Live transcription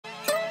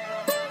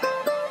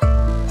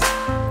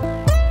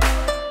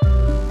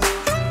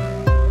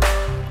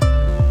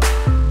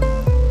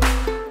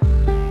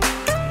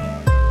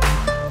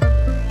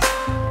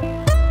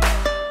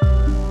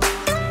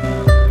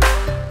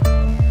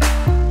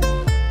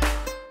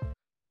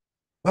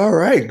All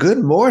right, good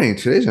morning.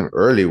 Today's an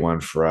early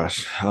one for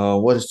us.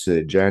 What is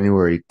today?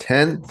 January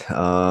 10th.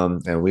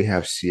 And we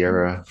have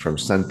Sierra from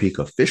Sun Peak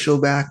Official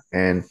back.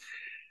 And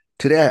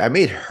today I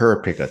made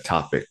her pick a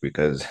topic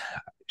because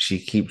she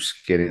keeps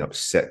getting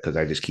upset because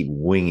I just keep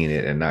winging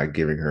it and not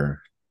giving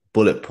her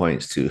bullet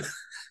points to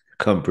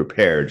come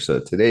prepared. So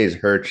today is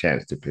her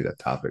chance to pick a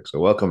topic. So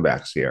welcome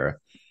back, Sierra.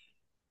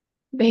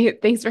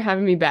 Thanks for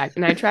having me back.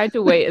 And I tried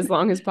to wait as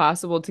long as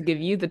possible to give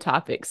you the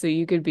topic so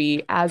you could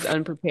be as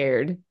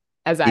unprepared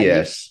as I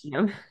usually Yes,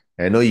 am.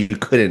 I know you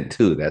couldn't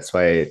too. That's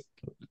why it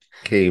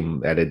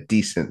came at a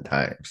decent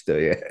time still,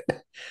 yeah.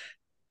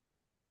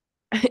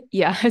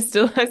 Yeah, I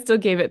still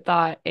gave it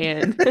thought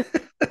and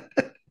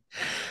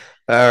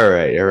All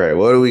right.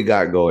 What do we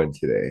got going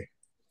today?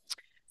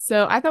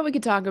 so I thought we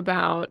could talk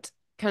about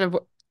kind of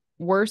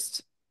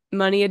worst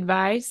money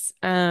advice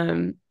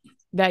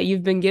that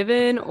you've been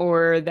given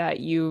or that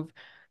you've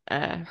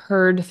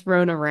heard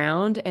thrown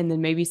around, and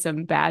then maybe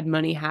some bad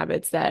money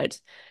habits that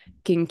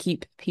can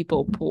keep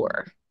people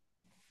poor.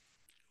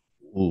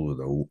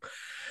 Ooh,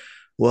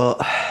 well,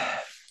 I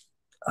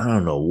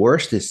don't know.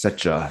 Worst is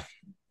such a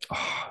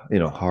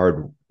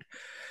hard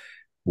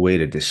way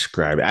to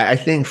describe it. I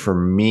think for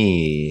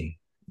me,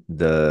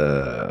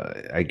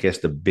 I guess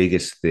the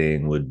biggest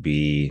thing would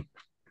be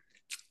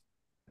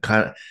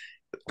kind of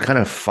kind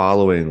of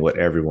following what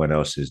everyone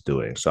else is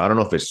doing. So I don't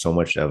know if it's so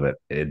much of an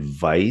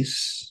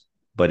advice,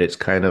 but it's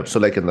kind of so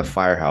like in the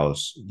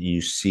firehouse,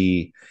 you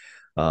see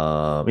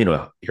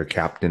your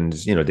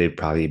captains, they've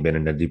probably been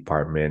in the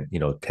department,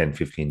 10,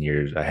 15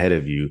 years ahead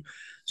of you.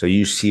 So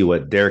you see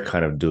what they're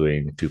kind of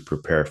doing to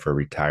prepare for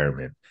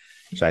retirement.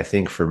 So I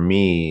think for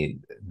me,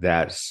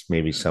 that's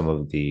maybe some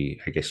of the,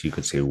 I guess you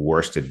could say,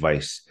 worst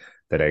advice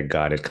that I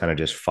got is kind of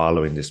just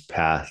following this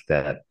path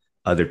that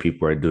other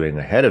people are doing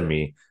ahead of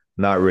me,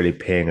 not really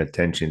paying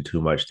attention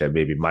too much that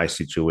maybe my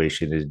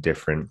situation is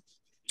different.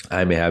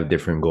 I may have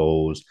different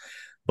goals,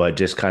 but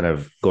just kind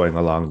of going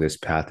along this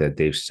path that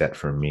they've set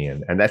for me.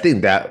 And I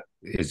think that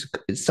is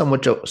it's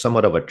somewhat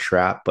of a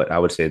trap, but I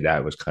would say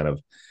that was kind of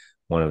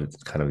one of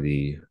kind of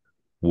the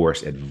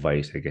worst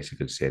advice, I guess you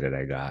could say, that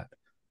I got.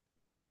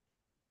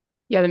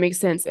 Yeah, that makes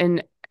sense.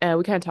 And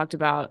we kind of talked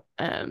about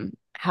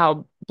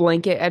how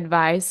blanket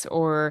advice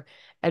or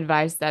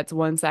advice that's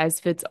one size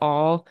fits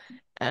all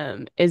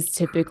is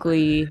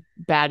typically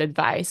bad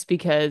advice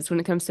because when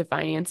it comes to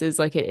finances,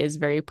 like it is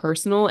very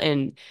personal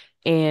and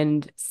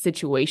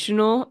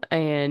situational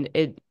and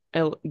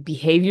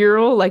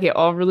behavioral. Like it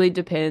all really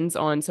depends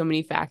on so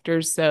many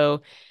factors.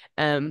 So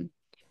um,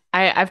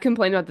 I've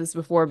complained about this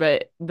before,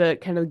 but the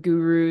kind of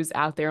gurus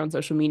out there on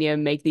social media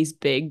make these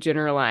big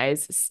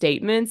generalized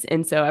statements.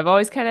 And so I've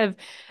always kind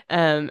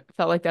of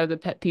felt like that was a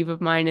pet peeve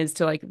of mine is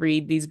to like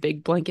read these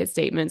big blanket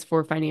statements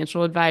for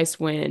financial advice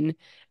when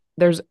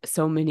there's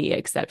so many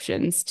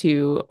exceptions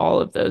to all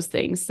of those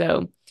things.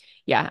 So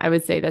yeah, I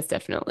would say that's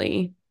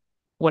definitely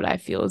what I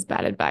feel is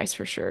bad advice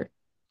for sure.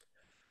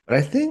 But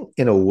I think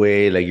in a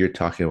way, like you're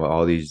talking about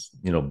all these,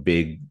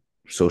 big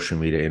social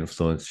media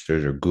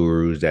influencers or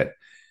gurus that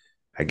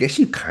I guess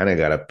you kind of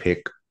got to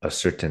pick a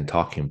certain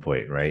talking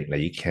point, right?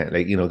 Like you can't,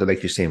 like,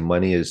 like you're saying,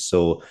 money is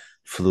so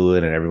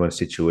fluid and everyone's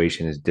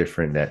situation is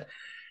different that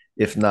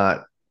if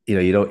not,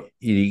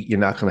 you're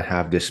not going to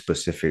have this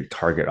specific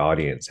target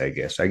audience, I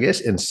guess. I guess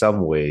in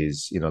some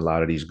ways, a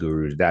lot of these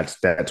gurus,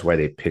 that's why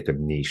they pick a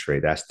niche,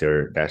 right? That's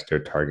their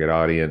target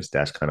audience.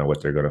 That's kind of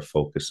what they're going to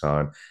focus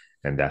on.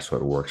 And that's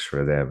what works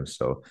for them.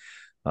 So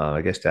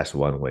I guess that's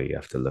one way you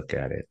have to look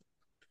at it.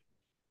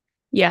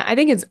 Yeah, I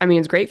mean,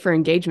 it's great for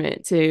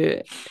engagement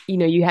to,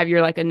 you have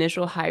your like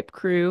initial hype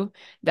crew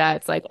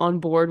that's like on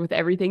board with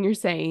everything you're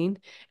saying.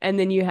 And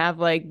then you have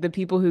like the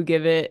people who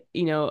give it,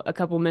 a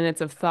couple minutes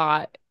of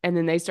thought and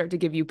then they start to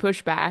give you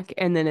pushback.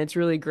 And then it's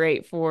really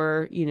great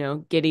for,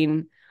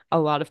 getting a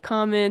lot of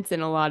comments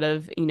and a lot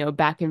of,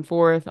 back and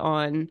forth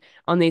on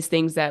these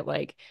things that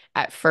like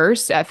at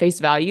first, at face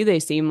value, they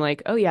seem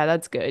like, oh yeah,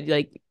 that's good.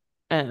 Like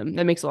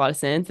that makes a lot of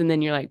sense. And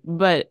then you're like,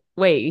 but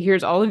wait,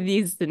 here's all of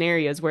these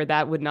scenarios where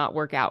that would not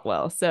work out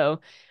well.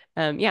 So,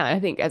 yeah, I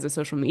think as a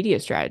social media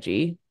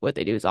strategy, what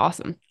they do is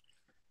awesome.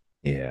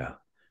 Yeah.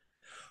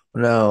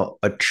 Now,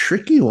 a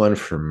tricky one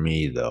for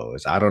me though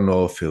is I don't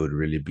know if it would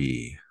really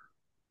be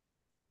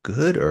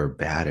good or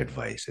bad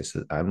advice.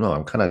 I don't know.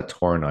 I'm kind of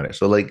torn on it.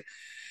 So like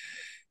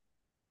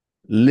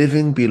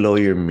living below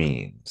your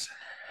means,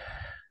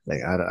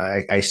 like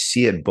I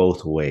see it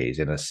both ways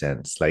in a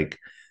sense. Like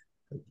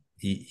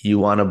you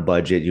want a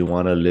budget, you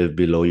want to live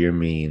below your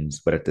means,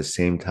 but at the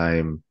same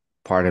time,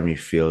 part of me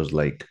feels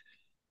like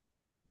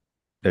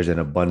there's an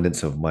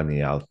abundance of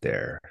money out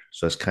there.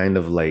 So it's kind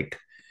of like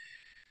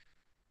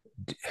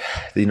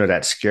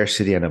that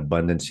scarcity and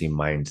abundancy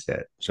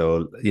mindset.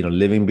 So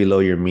living below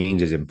your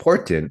means is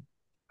important.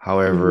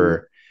 Hmm.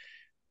 However,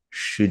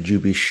 should you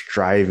be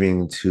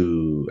striving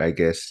to, I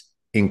guess,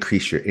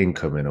 increase your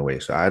income in a way?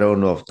 So I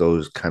don't know if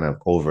those kind of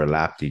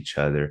overlapped each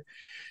other.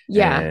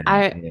 Yeah, And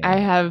I yeah,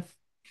 have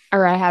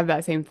or I have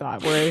that same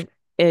thought where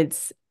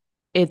it's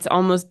it's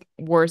almost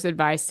worse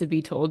advice to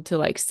be told to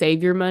like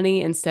save your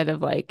money instead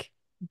of like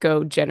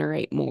go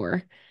generate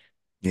more.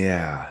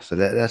 Yeah, so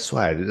that's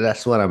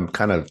what I'm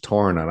kind of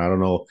torn on. I don't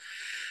know.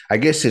 I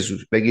guess it's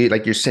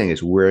like you're saying,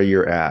 it's where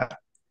you're at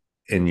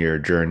in your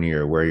journey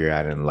or where you're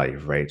at in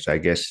life, right? So I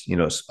guess,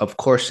 of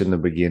course, in the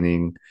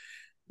beginning,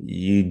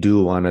 you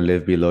do want to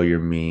live below your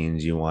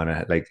means. You want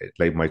to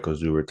like Michael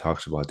Zuber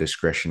talks about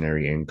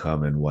discretionary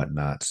income and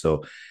whatnot.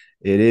 So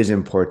it is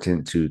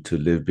important to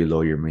live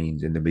below your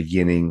means in the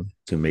beginning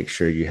to make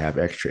sure you have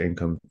extra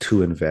income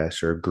to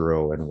invest or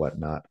grow and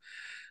whatnot.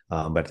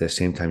 But at the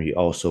same time, you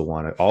also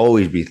want to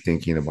always be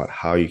thinking about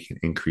how you can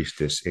increase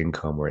this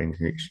income or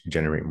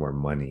generate more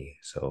money.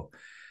 So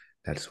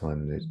that's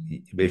one that,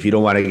 if you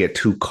don't want to get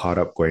too caught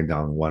up going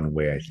down one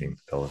way, I think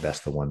though that's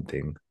the one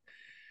thing.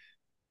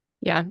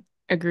 Yeah,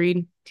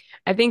 agreed.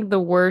 I think the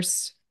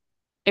worst,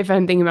 if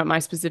I'm thinking about my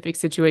specific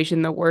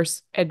situation, the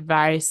worst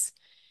advice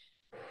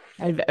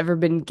I've ever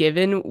been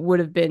given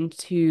would have been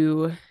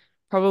to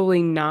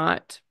probably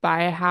not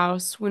buy a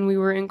house when we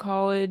were in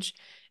college,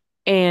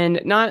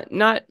 and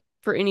not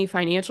for any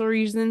financial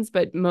reasons,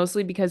 but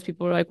mostly because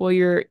people are like, well,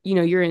 you're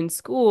in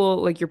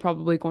school, like you're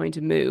probably going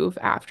to move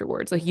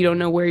afterwards. Like you don't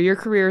know where your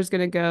career is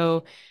going to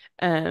go,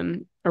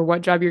 or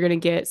what job you're going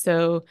to get.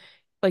 So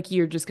like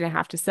you're just going to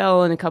have to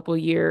sell in a couple of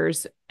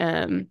years.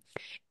 And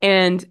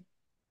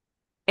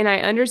I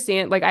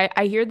understand, like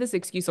I hear this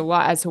excuse a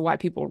lot as to why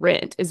people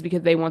rent is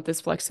because they want this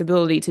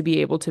flexibility to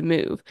be able to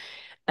move.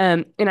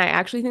 And I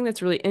actually think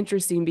that's really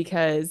interesting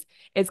because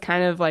it's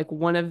kind of like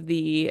one of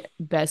the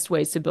best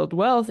ways to build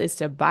wealth is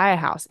to buy a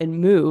house and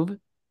move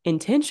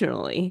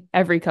intentionally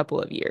every couple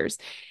of years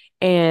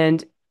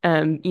and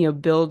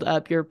build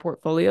up your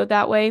portfolio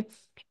that way.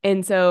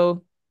 And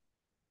so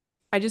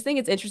I just think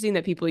it's interesting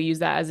that people use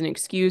that as an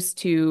excuse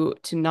to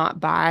not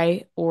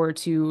buy or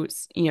to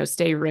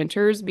stay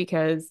renters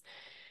because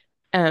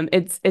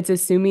it's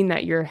assuming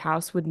that your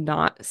house would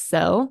not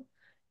sell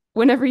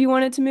whenever you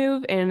want it to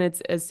move, and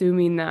it's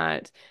assuming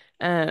that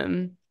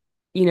um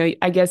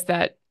I guess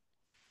that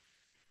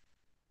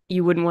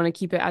you wouldn't want to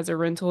keep it as a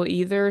rental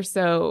either,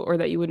 so or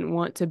that you wouldn't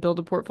want to build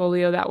a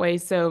portfolio that way.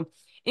 So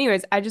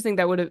anyways, I just think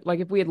that would have like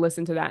if we had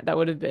listened to that,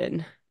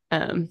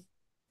 um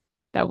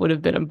that would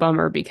have been a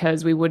bummer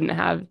because we wouldn't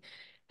have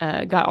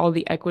got all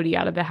the equity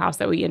out of the house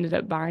that we ended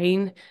up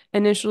buying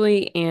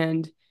initially.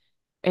 And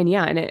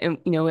yeah,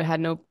 it had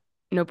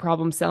no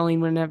problem selling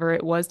whenever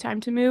it was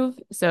time to move.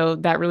 So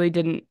that really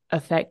didn't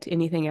affect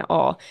anything at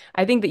all.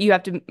 I think that you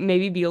have to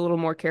maybe be a little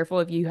more careful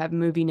if you have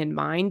moving in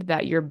mind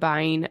that you're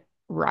buying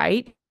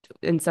right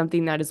and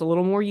something that is a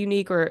little more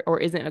unique or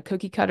isn't a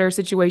cookie cutter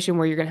situation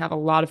where you're going to have a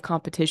lot of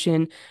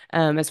competition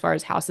as far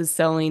as houses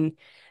selling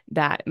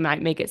that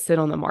might make it sit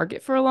on the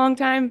market for a long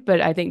time. But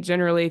I think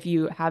generally if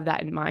you have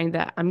that in mind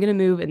that I'm going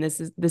to move and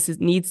this is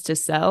needs to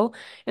sell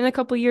in a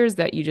couple of years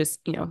that you just,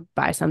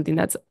 buy something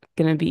that's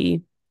going to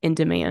be in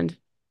demand.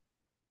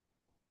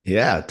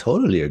 Yeah,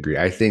 totally agree.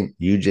 I think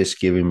you just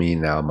giving me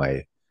now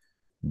my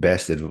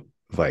best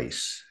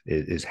advice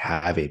is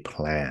have a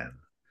plan.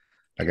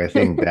 Like I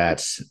think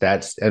that's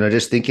and I'm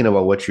just thinking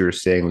about what you're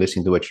saying,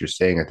 listening to what you're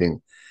saying. I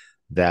think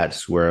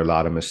that's where a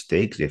lot of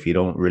mistakes, if you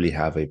don't really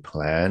have a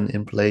plan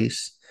in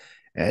place,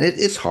 and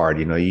it's hard,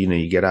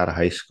 you get out of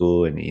high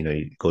school and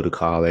you go to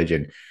college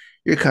and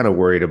you're kind of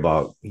worried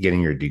about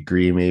getting your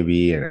degree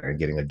maybe and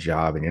getting a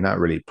job, and you're not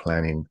really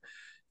planning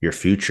your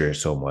future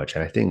so much.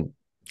 And I think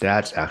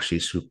that's actually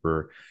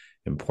super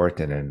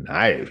important. And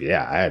I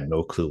had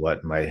no clue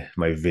what my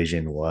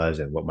vision was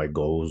and what my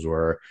goals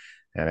were.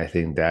 And I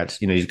think that's,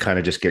 you kind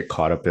of just get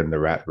caught up in the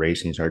rat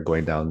race and you start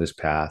going down this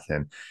path.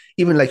 And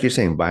even like you're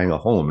saying, buying a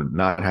home,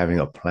 not having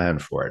a plan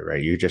for it,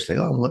 right? You're just like,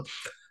 oh,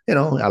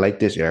 I like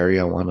this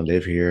area. I want to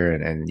live here.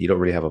 And you don't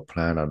really have a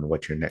plan on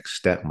what your next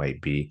step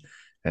might be.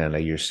 And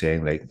like you're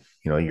saying, like,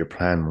 your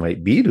plan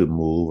might be to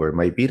move or it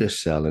might be to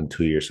sell in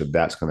 2 years. So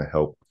that's going to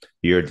help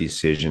your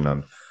decision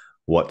on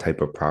what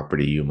type of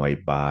property you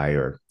might buy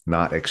or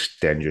not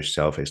extend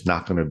yourself. It's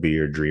not going to be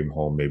your dream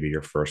home, maybe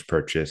your first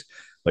purchase,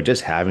 but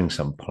just having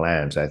some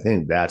plans. I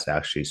think that's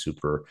actually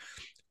super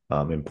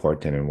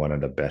important. And one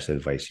of the best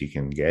advice you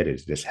can get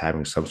is just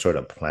having some sort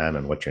of plan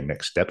on what your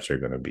next steps are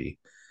going to be.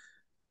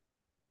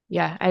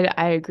 Yeah,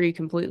 I agree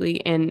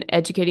completely. And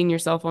educating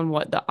yourself on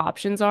what the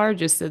options are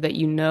just so that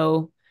you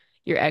know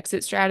your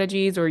exit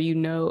strategies or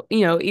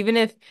even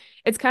if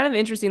it's kind of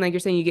interesting, like you're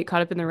saying, you get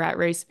caught up in the rat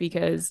race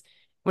because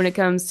when it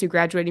comes to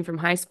graduating from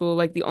high school,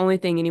 like the only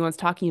thing anyone's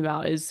talking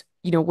about is,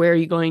 where are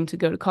you going to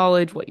go to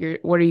college? What are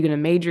you going to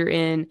major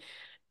in?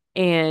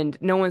 And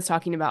no one's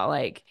talking about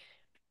like,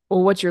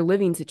 well, what's your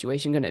living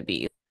situation going to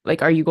be?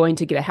 Like, are you going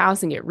to get a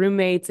house and get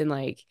roommates and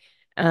like,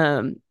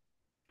 um,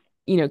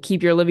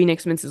 keep your living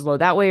expenses low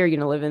that way? Are you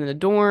going to live in the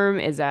dorm?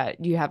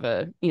 Do you have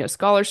a,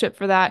 scholarship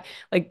for that?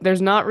 Like,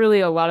 there's not really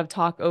a lot of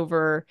talk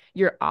over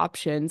your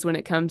options when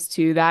it comes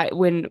to that.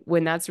 When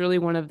that's really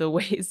one of the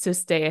ways to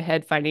stay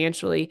ahead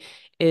financially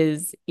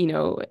is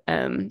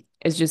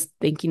just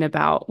thinking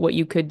about what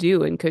you could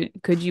do and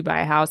could you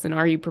buy a house and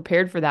are you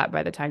prepared for that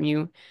by the time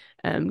you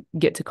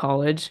get to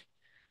college?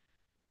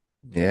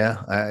 Like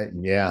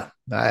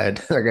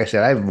I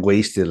said, I've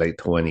wasted like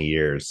 20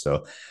 years.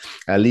 So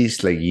at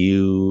least like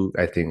you,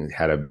 I think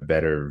had a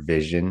better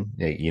vision.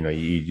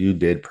 You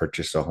did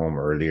purchase a home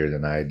earlier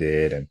than I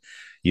did, and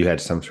you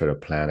had some sort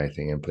of plan, I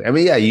think, in place. I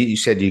mean, yeah, you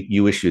said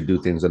you wish you'd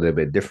do things a little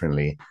bit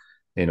differently,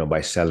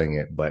 by selling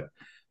it. But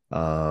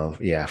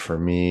yeah, for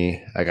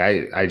me, like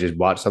I just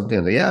bought something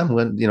and yeah, I'm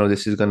going,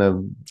 this is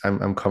gonna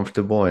I'm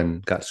comfortable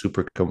and got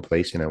super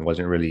complacent. I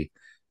wasn't really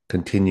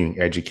continuing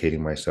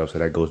educating myself. So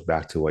that goes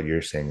back to what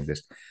you're saying,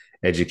 this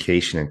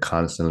education and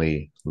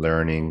constantly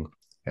learning.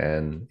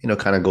 And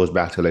kind of goes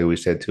back to like we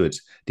said too,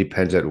 it's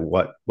depends at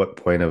what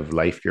point of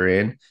life you're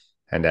in.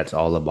 And that's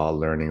all about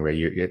learning,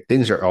 right?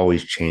 Things are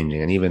always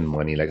changing, and even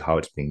money, like how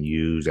it's being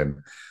used and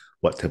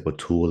what type of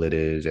tool it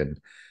is, and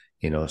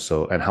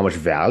so and how much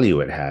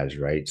value it has,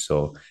 right?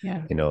 So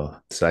Yeah.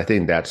 so I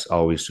think that's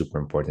always super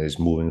important, is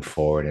moving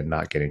forward and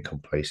not getting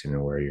complacent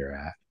in where you're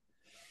at.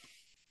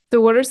 So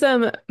what are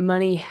some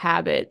money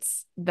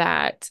habits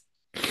that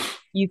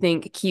you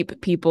think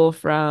keep people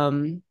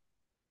from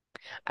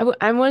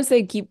I want to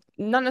say keep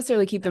not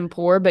necessarily keep them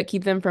poor, but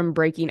keep them from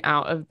breaking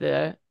out of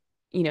the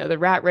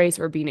rat race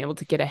or being able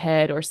to get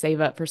ahead or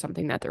save up for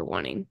something that they're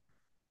wanting.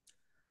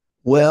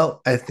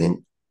 Well, I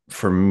think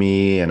for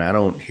me, and I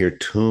don't hear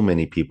too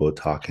many people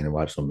talking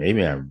about it, so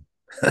maybe I'm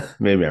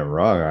maybe I'm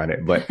wrong on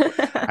it, but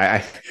I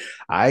I,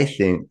 I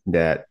think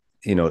that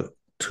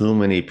too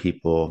many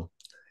people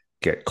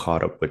get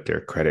caught up with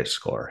their credit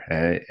score.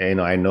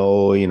 And I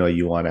know,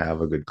 you want to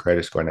have a good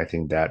credit score. And I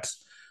think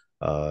that's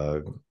uh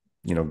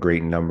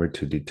great number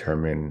to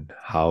determine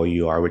how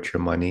you are with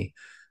your money.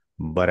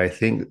 But I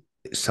think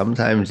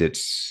sometimes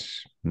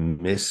it's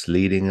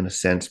misleading in a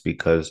sense,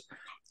 because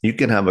you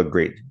can have a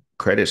great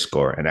credit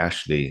score and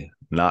actually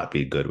not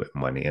be good with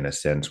money, in a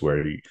sense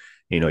where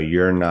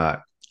you're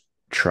not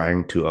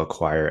trying to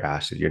acquire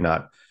assets. You're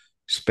not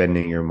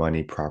spending your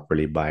money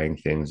properly, buying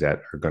things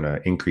that are going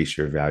to increase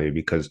your value,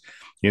 because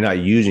you're not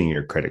using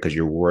your credit because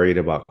you're worried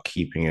about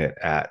keeping it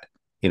at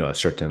a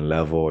certain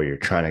level, or you're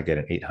trying to get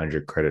an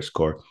 800 credit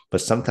score.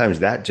 But sometimes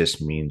that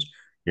just means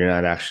you're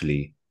not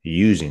actually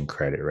using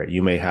credit, right?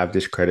 You may have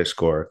this credit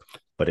score,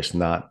 but it's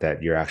not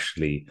that you're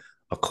actually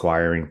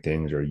acquiring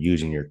things or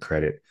using your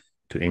credit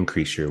to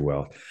increase your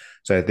wealth.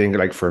 So I think,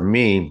 like, for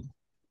me,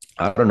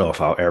 I don't know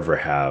if I'll ever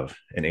have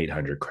an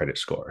 800 credit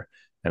score.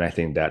 And I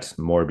think that's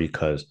more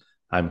because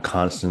I'm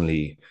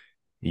constantly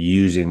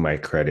using my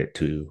credit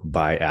to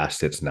buy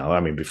assets now.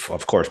 I mean,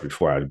 of course,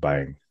 before I was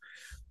buying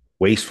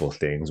wasteful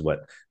things,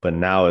 but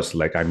now it's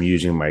like I'm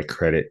using my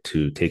credit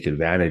to take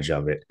advantage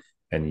of it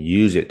and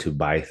use it to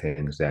buy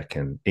things that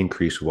can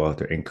increase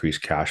wealth or increase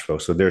cash flow.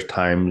 So there's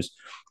times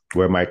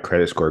where my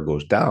credit score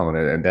goes down,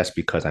 and that's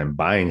because I'm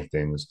buying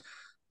things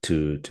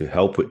to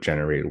help with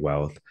generate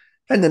wealth.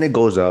 And then it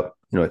goes up,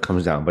 it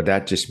comes down, but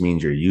that just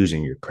means you're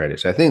using your credit.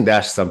 So I think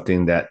that's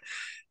something that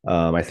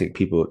I think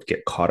people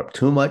get caught up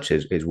too much,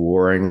 is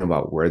worrying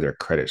about where their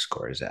credit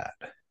score is at.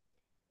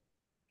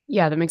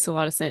 Yeah, that makes a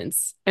lot of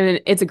sense. And then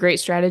it's a great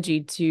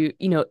strategy to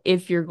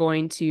if you're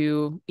going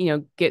to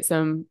get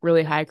some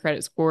really high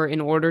credit score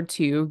in order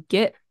to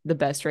get the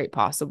best rate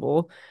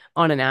possible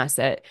on an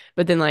asset,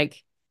 but then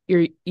like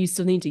you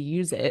still need to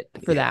use it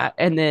for Yeah. that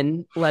and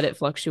then let it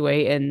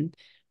fluctuate. And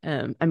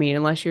I mean,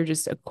 unless you're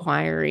just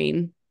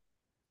acquiring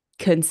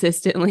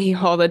consistently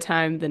all the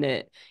time,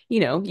 then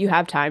you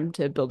have time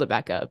to build it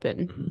back up.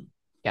 And Mhm.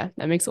 yeah,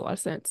 that makes a lot of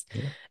sense.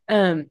 Yeah.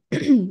 Um,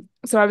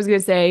 so I was gonna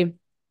say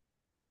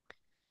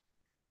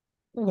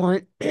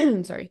one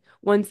sorry,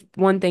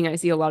 one thing I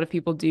see a lot of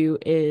people do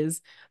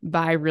is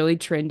buy really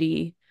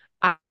trendy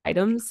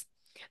items.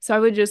 So I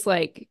would just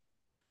like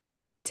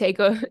take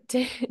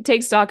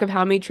stock of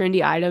how many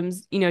trendy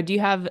items, do you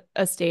have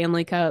a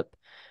Stanley cup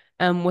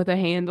with a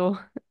handle,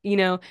 you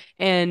know,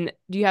 and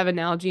do you have a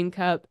Nalgene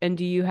cup and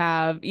do you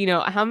have,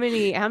 how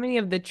many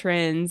of the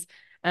trends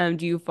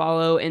do you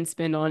follow and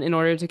spend on in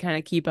order to kind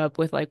of keep up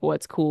with like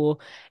what's cool?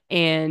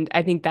 And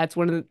I think that's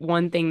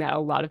one thing that a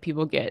lot of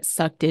people get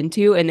sucked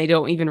into and they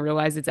don't even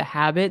realize it's a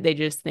habit. They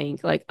just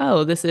think like,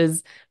 oh, this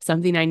is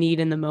something I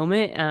need in the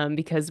moment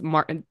because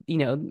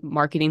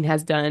marketing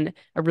has done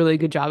a really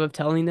good job of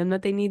telling them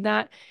that they need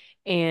that.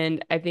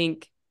 And I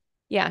think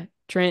yeah,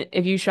 trend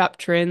if you shop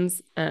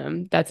trends,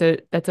 that's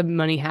a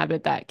money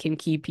habit that can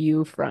keep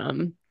you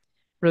from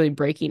really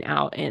breaking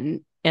out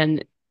and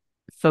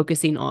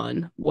focusing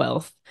on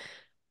wealth.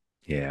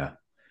 Yeah.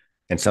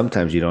 And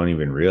sometimes you don't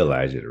even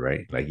realize it,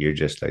 right? Like you're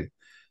just like,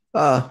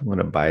 oh, I'm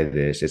gonna buy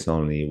this. It's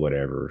only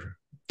whatever,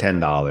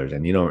 $10.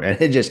 And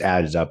and it just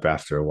adds up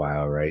after a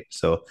while, right?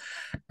 So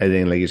I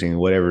think, like you're saying,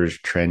 whatever is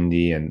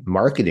trendy, and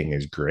marketing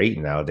is great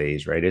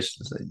nowadays, right? It's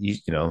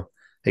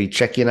like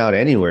checking out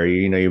anywhere,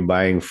 you're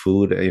buying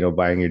food,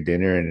 buying your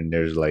dinner, and then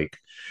there's like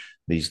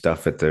these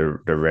stuff at the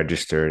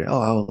register.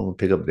 Oh, I'll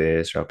pick up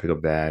this or I'll pick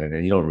up that. And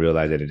then you don't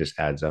realize that it just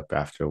adds up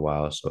after a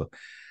while. So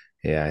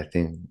yeah, I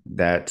think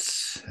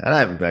that's,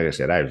 and like I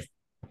said, I've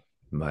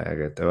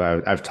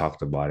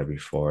talked about it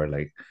before,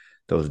 like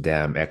those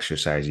damn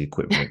exercise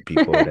equipment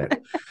people that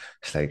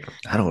it's like,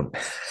 I don't,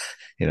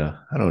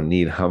 I don't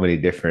need how many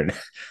different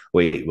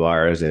weight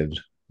bars and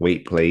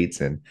weight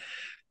plates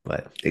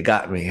but it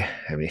got me.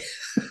 I mean,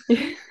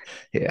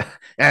 yeah.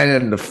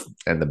 And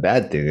the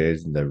bad thing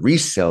is the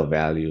resale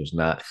value is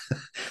not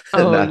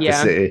Oh not to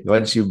yeah. say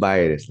once you buy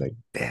it, it's like,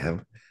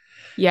 damn.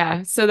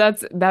 Yeah, so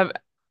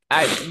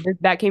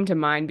that came to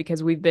mind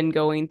because we've been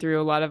going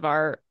through a lot of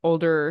our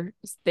older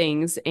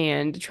things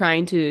and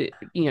trying to,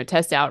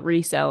 test out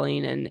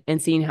reselling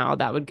and seeing how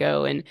that would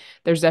go. And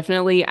there's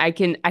definitely I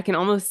can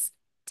almost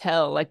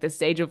tell like the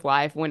stage of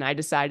life when I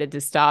decided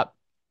to stop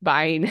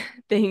buying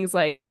things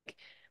like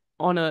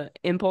on a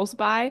impulse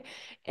buy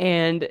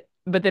and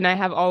but then I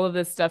have all of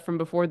this stuff from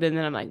before then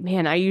and I'm like,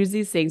 man, I use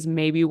these things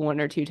maybe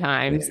one or two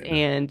times Yeah.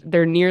 and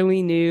they're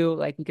nearly new.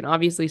 Like we can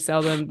obviously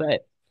sell them,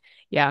 but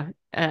yeah,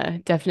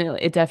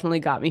 definitely. It definitely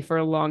got me for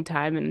a long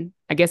time. And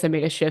I guess I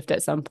made a shift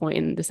at some point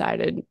and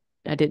decided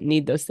I didn't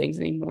need those things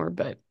anymore.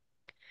 But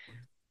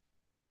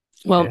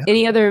well, Yeah.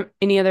 any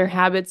other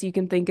habits you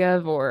can think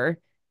of or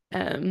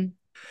um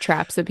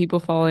traps that people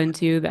fall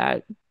into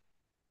that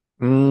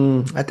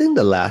I think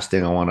the last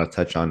thing I want to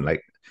touch on,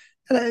 like,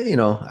 and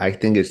I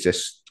think it's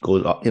just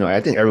goes,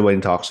 I think everybody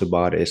talks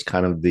about it is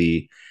kind of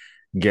the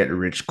get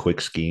rich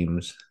quick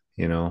schemes.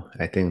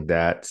 I think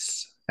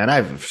and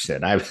I've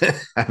said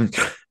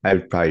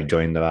I've probably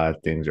joined a lot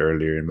of things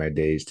earlier in my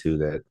days too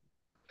that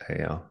you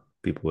know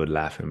people would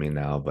laugh at me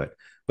now, but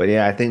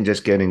yeah, I think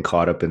just getting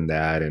caught up in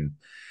that and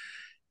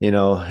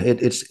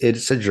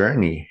it's a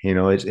journey.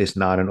 It's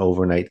not an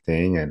overnight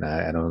thing, and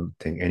I don't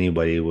think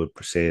anybody would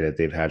say that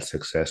they've had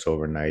success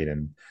overnight.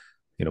 And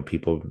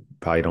people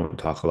probably don't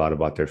talk a lot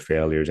about their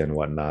failures and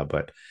whatnot,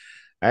 but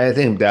I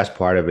think that's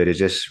part of it is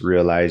just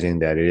realizing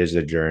that it is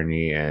a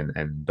journey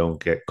and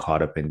don't get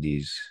caught up in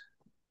these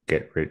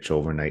get rich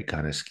overnight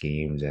kind of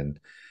schemes. And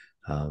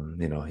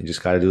you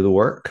just got to do the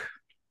work.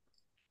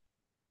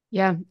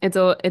 yeah, it's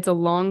a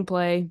long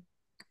play.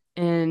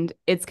 And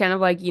it's kind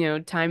of like,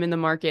 time in the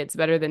market. It's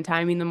better than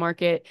timing the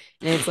market.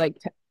 And it's like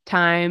t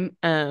time,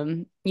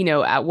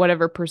 at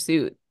whatever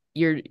pursuit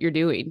you're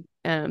doing.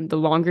 The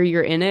longer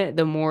you're in it,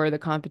 the more the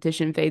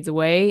competition fades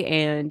away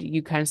and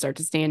you kind of start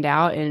to stand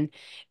out. And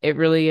it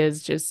really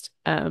is just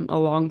a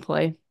long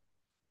play.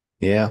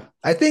 Yeah,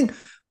 I think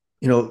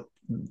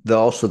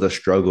the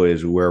struggle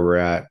is where we're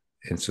at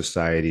in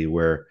society,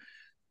 where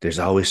there's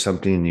always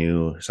something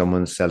new,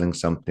 someone's selling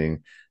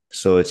something,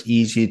 so it's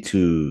easy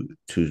to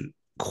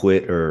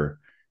quit or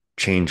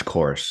change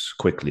course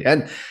quickly.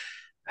 And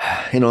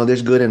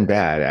there's good and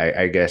bad.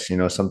 I guess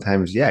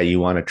sometimes, yeah, you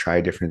want to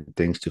try different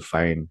things to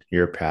find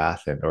your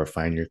path and or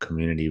find your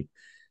community,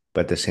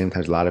 but at the same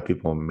time, a lot of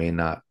people may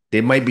not.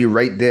 They might be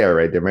right there,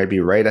 right? They might be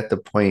right at the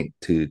point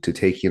to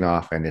taking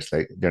off, and it's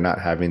like they're not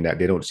having that.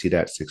 They don't see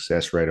that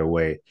success right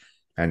away,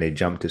 and they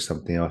jump to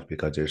something else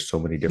because there's so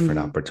many different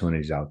Mhm.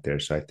 opportunities out there.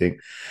 So I think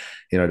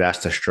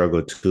that's the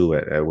struggle too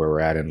at where we're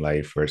at in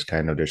life, where it's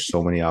kind of there's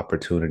so many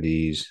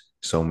opportunities,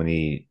 so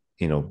many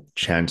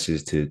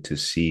chances to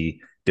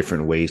see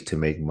different ways to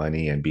make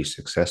money and be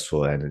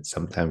successful. And it's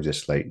sometimes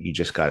it's like you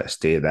just got to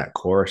stay that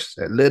course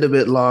a little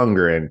bit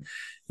longer, and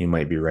you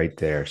might be right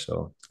there.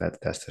 So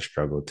that's the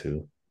struggle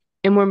too.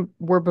 And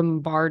we're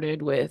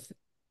bombarded with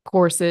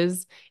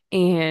courses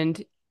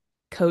and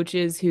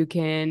coaches who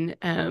can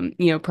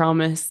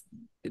promise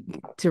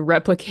to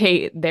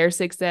replicate their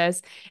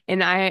success.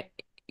 And I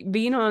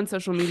being on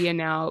social media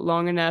now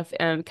long enough,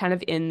 kind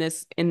of in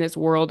this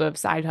world of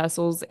side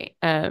hustles,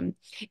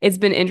 it's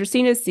been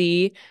interesting to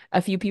see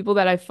a few people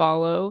that I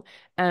follow,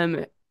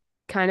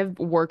 kind of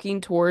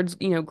working towards,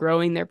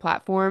 growing their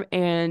platform,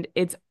 and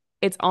it's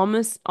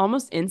almost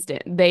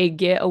instant. They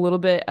get a little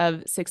bit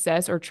of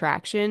success or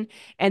traction,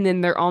 and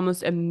then they're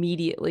almost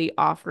immediately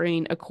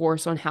offering a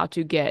course on how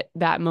to get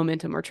that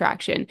momentum or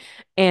traction.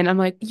 And I'm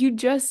like, you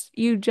just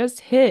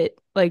hit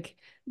like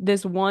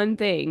this one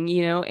thing,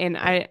 and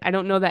I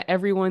don't know that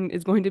everyone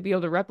is going to be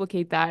able to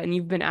replicate that. And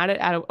you've been at it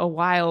at a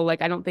while.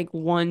 Like I don't think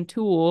one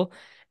tool,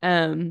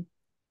 um,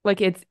 like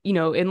it's,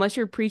 unless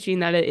you're preaching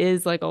that it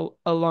is like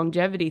a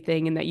longevity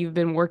thing and that you've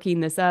been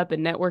working this up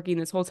and networking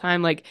this whole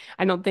time, like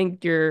I don't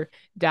think your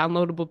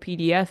downloadable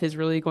PDF is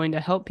really going to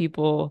help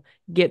people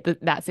get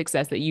that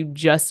success that you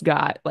just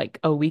got like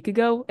a week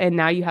ago and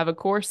now you have a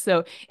course.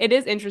 So it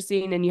is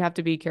interesting and you have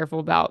to be careful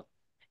about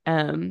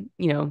um,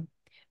 you know,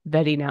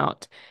 vetting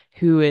out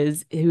who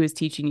is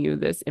teaching you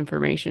this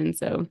information.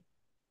 So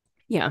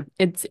yeah,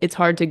 it's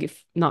hard to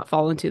not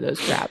fall into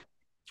those traps.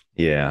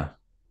 Yeah.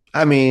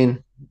 I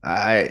mean,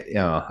 I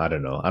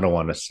don't know. I don't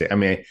want to say. I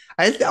mean,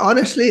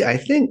 honestly, I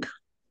think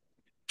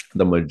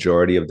the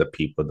majority of the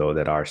people though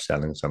that are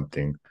selling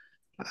something,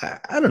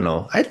 I don't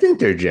know. I think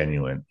they're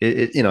genuine.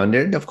 And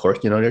they're of course,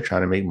 they're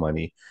trying to make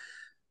money,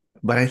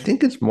 but I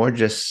think it's more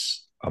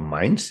just a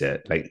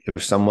mindset. Like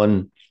if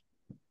someone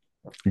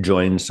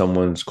joins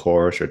someone's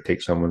course or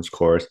takes someone's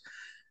course,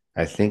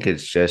 I think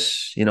it's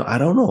just, I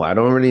don't know. I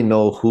don't really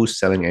know who's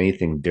selling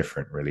anything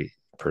different really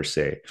per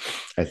se.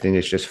 I think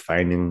it's just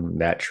finding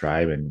that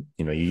tribe and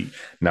you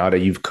now that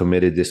you've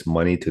committed this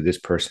money to this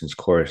person's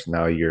course,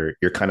 now you're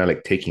kind of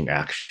like taking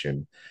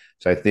action.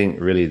 So I think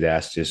really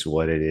that's just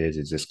what it is.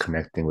 It's just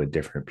connecting with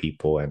different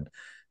people and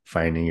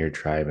finding your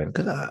tribe. And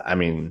because I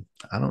mean,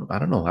 I don't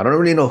know. I don't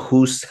really know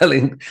who's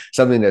selling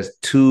something that's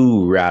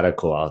too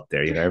radical out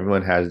there. You know,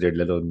 everyone has their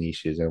little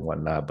niches and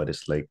whatnot, but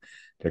it's like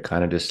they're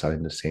kind of just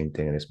selling the same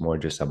thing, and it's more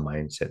just a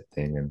mindset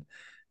thing and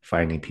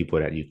finding people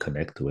that you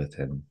connect with.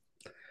 And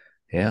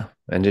yeah,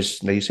 and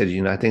just like you said,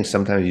 I think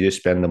sometimes you just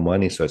spend the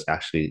money, so it's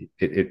actually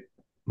it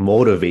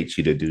motivates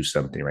you to do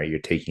something, right? You're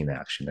taking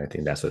action. I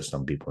think that's what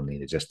some people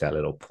need, is just that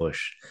little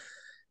push.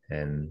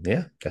 And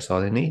yeah, that's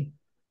all they need.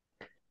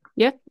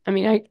 Yeah, I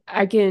mean,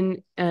 I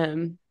can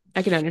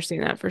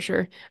understand that for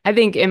sure. I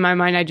think in my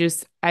mind,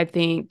 I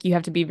think you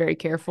have to be very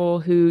careful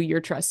who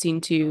you're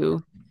trusting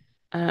to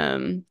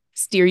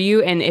steer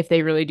you, and if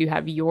they really do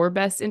have your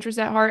best interest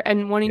at heart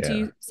and wanting Yeah,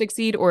 to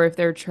succeed, or if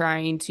they're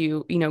trying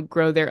to,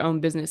 grow their own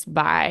business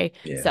by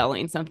yeah,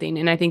 selling something.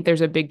 And I think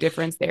there's a big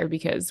difference there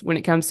because when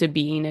it comes to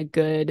being a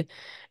good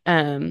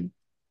um,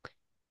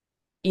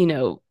 you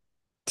know,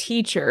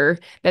 teacher,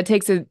 that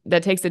takes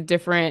a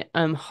different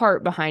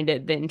heart behind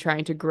it than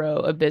trying to grow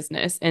a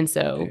business. And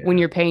so when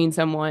yeah, you're paying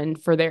someone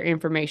for their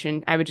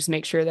information, I would just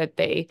make sure that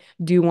they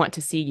do want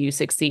to see you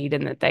succeed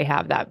and that they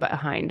have that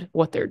behind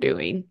what they're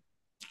doing.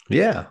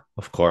 yeah,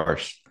 of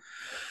course.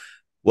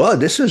 Well,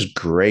 this was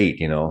great.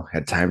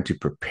 Had time to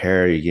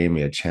prepare. You gave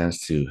me a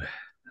chance to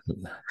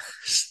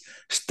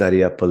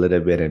study up a little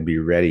bit and be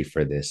ready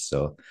for this.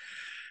 So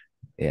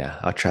yeah,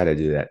 I'll try to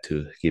do that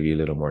too. Give you a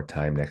little more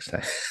time next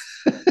time.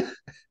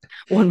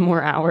 One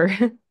more hour.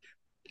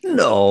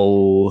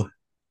 No,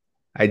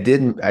 I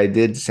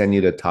did send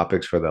you the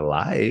topics for the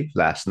live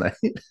last night.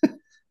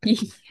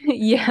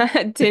 Yeah,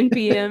 at 10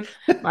 p.m.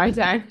 my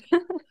time.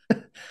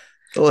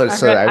 Oh,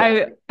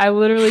 so I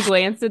literally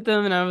glanced at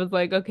them and I was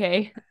like,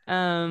 okay,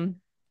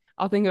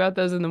 I'll think about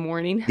those in the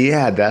morning.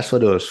 yeah, that's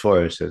what it was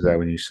for. It says that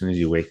when as soon as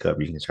you wake up,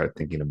 you can start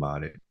thinking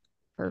about it.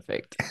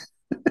 Perfect.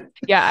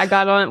 Yeah, I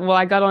got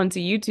onto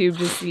YouTube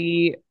to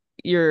see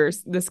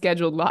the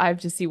scheduled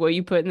live to see what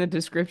you put in the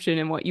description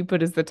and what you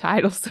put as the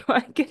title so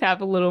I could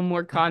have a little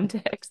more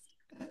context.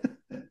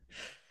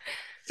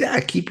 Yeah,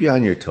 keep you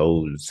on your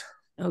toes.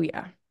 Oh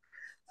yeah.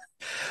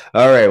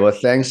 All right. Well,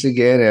 thanks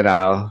again,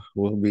 and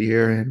we'll be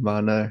here in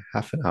about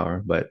half an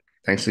hour. But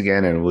thanks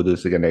again, and we'll do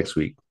this again next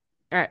week.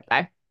 All right,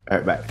 bye. All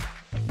right, bye.